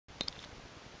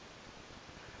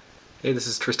Hey, this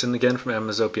is Tristan again from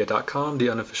Amazopia.com,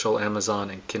 the unofficial Amazon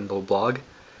and Kindle blog.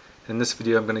 In this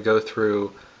video I'm going to go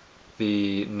through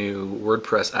the new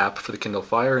WordPress app for the Kindle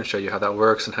Fire and show you how that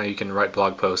works and how you can write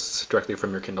blog posts directly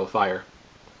from your Kindle Fire.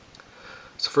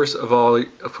 So first of all,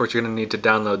 of course, you're going to need to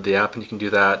download the app, and you can do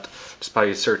that just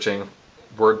by searching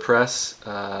WordPress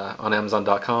on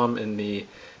Amazon.com in the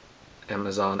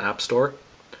Amazon App Store.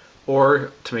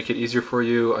 Or, to make it easier for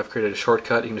you, I've created a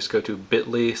shortcut. You can just go to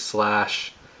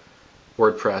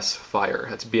bit.ly/WordPress Fire.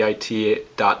 That's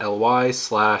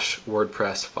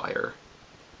bit.ly/WordPress Fire.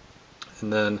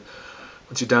 And then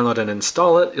once you download and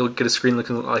install it, you'll get a screen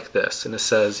looking like this. And it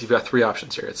says, you've got three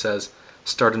options here. It says,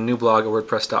 start a new blog at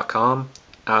WordPress.com,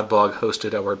 add blog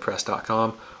hosted at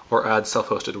WordPress.com, or add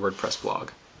self-hosted WordPress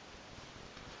blog.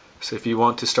 So if you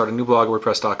want to start a new blog at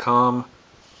WordPress.com,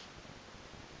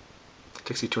 it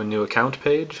takes you to a new account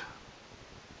page.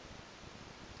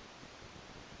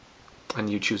 And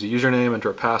you choose a username, enter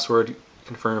a password,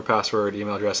 confirm your password,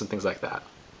 email address, and things like that.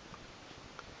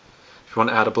 If you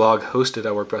want to add a blog hosted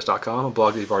at WordPress.com, a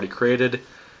blog that you've already created,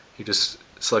 you just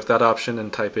select that option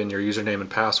and type in your username and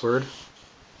password.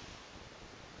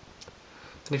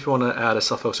 And if you want to add a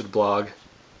self-hosted blog,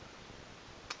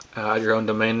 add your own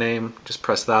domain name, just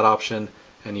press that option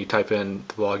and you type in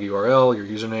the blog URL, your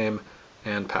username,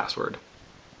 and password.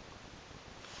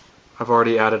 I've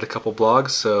already added a couple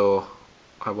blogs, so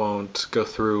I won't go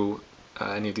through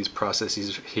any of these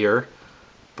processes here,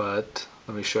 but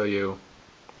let me show you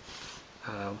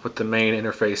what the main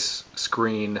interface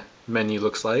screen menu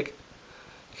looks like.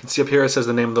 You can see up here it says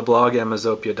the name of the blog,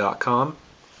 Amazopia.com,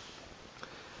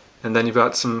 and then you've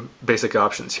got some basic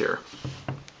options here.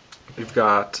 You've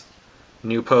got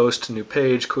new post, new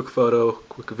page, quick photo,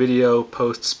 quick video,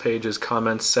 posts, pages,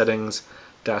 comments, settings,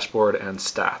 dashboard, and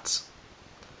stats.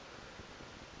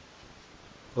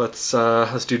 Let's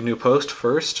do new post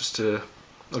first. I'll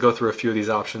go through a few of these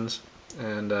options.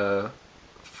 And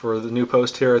for the new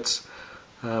post here, it's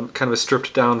kind of a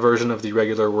stripped down version of the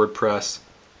regular WordPress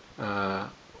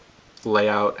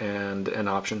layout and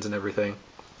options and everything.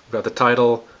 We've got the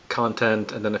title,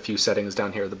 content, and then a few settings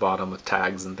down here at the bottom with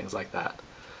tags and things like that.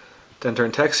 To enter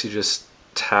in text, you just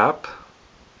tap,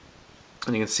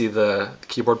 and you can see the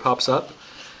keyboard pops up.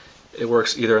 It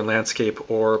works either in landscape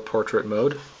or portrait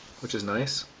mode, which is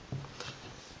nice.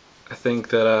 I think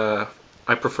that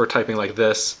I prefer typing like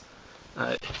this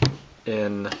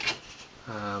in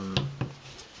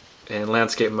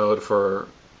landscape mode for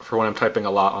when I'm typing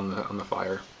a lot on the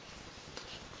Fire.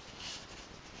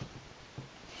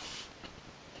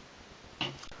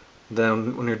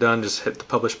 Then when you're done, just hit the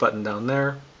publish button down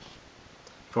there.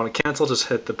 If you want to cancel, just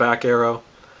hit the back arrow,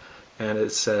 and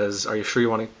it says, are you sure you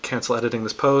want to cancel editing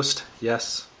this post?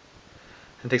 Yes.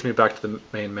 And it takes me back to the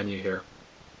main menu here.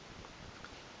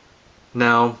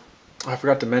 Now, I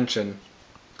forgot to mention,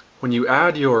 when you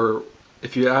add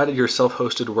if you add your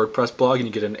self-hosted WordPress blog and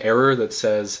you get an error that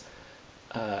says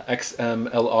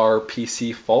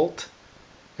XMLR-PC fault,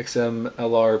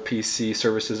 XMLR-PC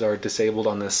services are disabled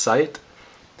on this site,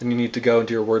 then you need to go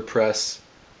into your WordPress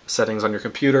settings on your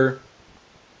computer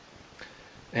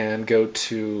and go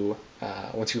to,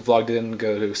 once you've logged in,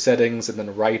 go to settings and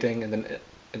then writing, and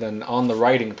then on the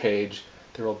writing page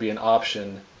there will be an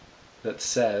option that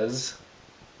says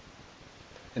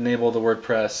enable the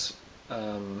WordPress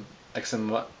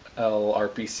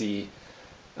XML-RPC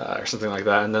or something like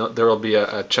that, and then there will be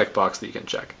a checkbox that you can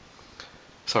check.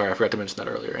 Sorry, I forgot to mention that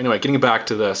earlier. Anyway, getting back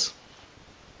to this,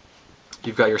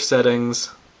 you've got your settings,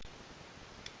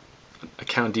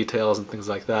 account details, and things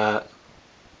like that.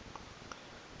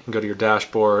 You can go to your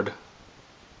dashboard,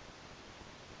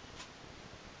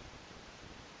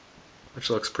 which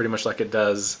looks pretty much like it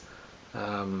does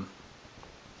when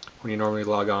you normally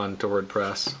log on to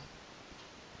WordPress.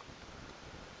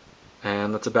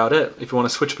 And that's about it. If you want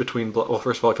to switch between, well,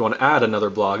 first of all, if you want to add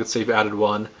another blog, let's say you've added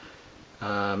one,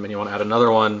 and you want to add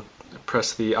another one,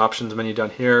 press the options menu down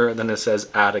here, and then it says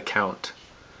add account.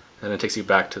 And it takes you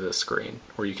back to this screen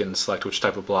where you can select which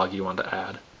type of blog you want to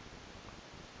add.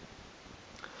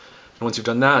 And once you've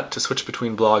done that, to switch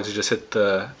between blogs, you just hit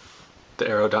the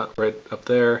arrow down right up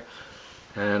there,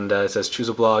 and it says choose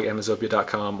a blog,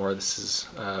 Amazopia.com, or this is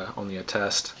only a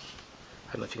test.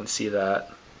 I don't know if you can see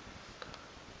that.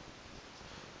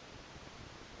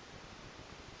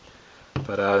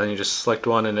 But then you just select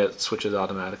one and it switches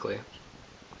automatically.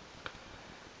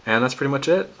 And that's pretty much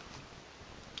it.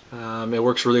 It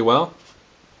works really well,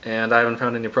 and I haven't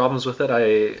found any problems with it.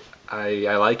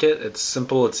 I like it. It's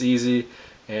simple, it's easy,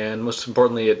 and most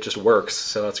importantly, it just works,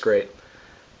 so that's great.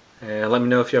 And let me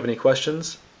know if you have any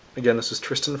questions. Again, this is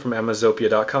Tristan from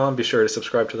Amazopia.com. Be sure to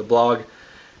subscribe to the blog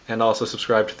and also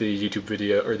subscribe to the YouTube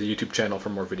video or the YouTube channel for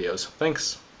more videos.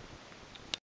 Thanks.